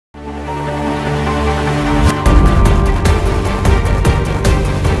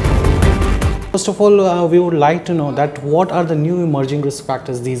First of all, we would like to know that what are the new emerging risk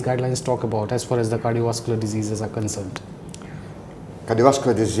factors these guidelines talk about as far as the cardiovascular diseases are concerned?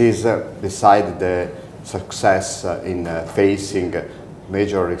 Cardiovascular disease, beside the success in facing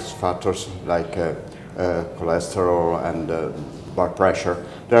major risk factors like cholesterol and blood pressure,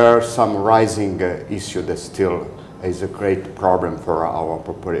 there are some rising issues that still is a great problem for our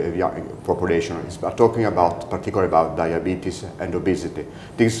population. We're talking about, particularly about diabetes and obesity.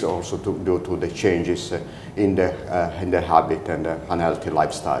 This is also due to the changes in the habit and unhealthy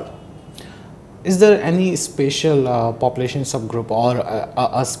lifestyle. Is there any special population subgroup or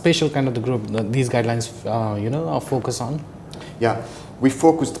a special kind of the group that these guidelines, focus on? Yeah, we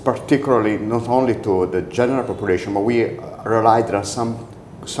focused particularly not only to the general population, but we realized there are some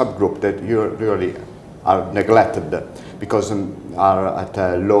subgroups that really are neglected because are at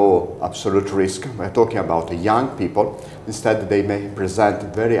a low absolute risk. We're talking about young people. Instead, they may present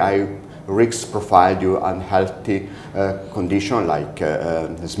very high risk profile due to unhealthy condition like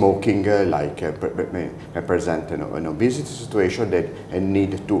smoking, may present an obesity situation that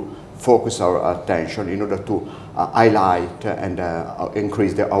need to focus our attention in order to highlight and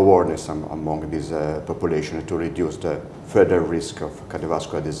increase the awareness among this population to reduce the further risk of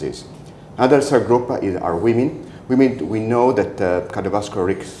cardiovascular disease. Another subgroup are women. Women, we know that cardiovascular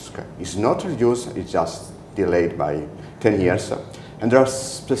risk is not reduced, it's just delayed by 10 years. And there are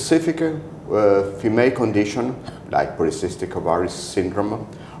specific female conditions like polycystic ovary syndrome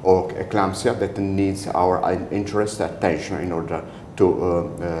or eclampsia that needs our interest, attention in order to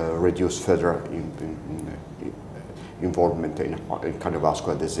reduce further involvement in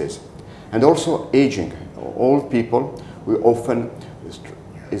cardiovascular disease. And also aging. Old people, we often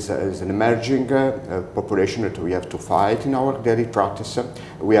is an emerging population that we have to fight in our daily practice.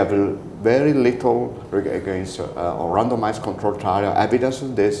 We have very little against randomized controlled trial evidence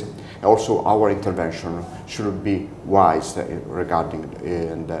of this. Also, our intervention should be wise regarding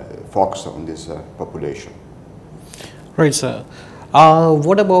and focus on this population. Right, sir.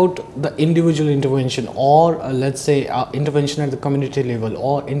 What about the individual intervention, or let's say intervention at the community level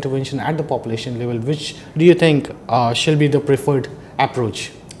or intervention at the population level? Which do you think shall be the preferred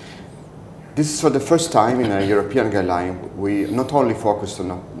approach? This is for the first time in a European guideline. We not only focused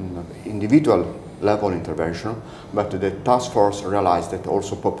on individual level intervention, but the task force realized that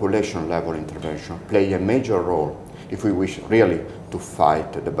also population level intervention play a major role if we wish really to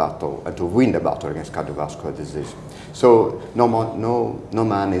fight the battle and to win the battle against cardiovascular disease. So no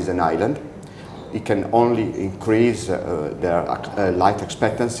man is an island. It can only increase their life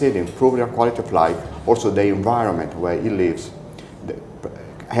expectancy, improve their quality of life, also the environment where he lives,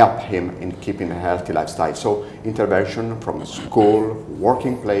 help him in keeping a healthy lifestyle. So intervention from school,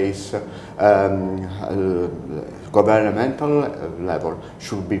 working place, governmental level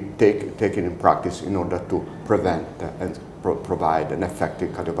should be taken in practice in order to prevent and provide an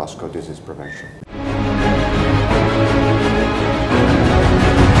effective cardiovascular disease prevention.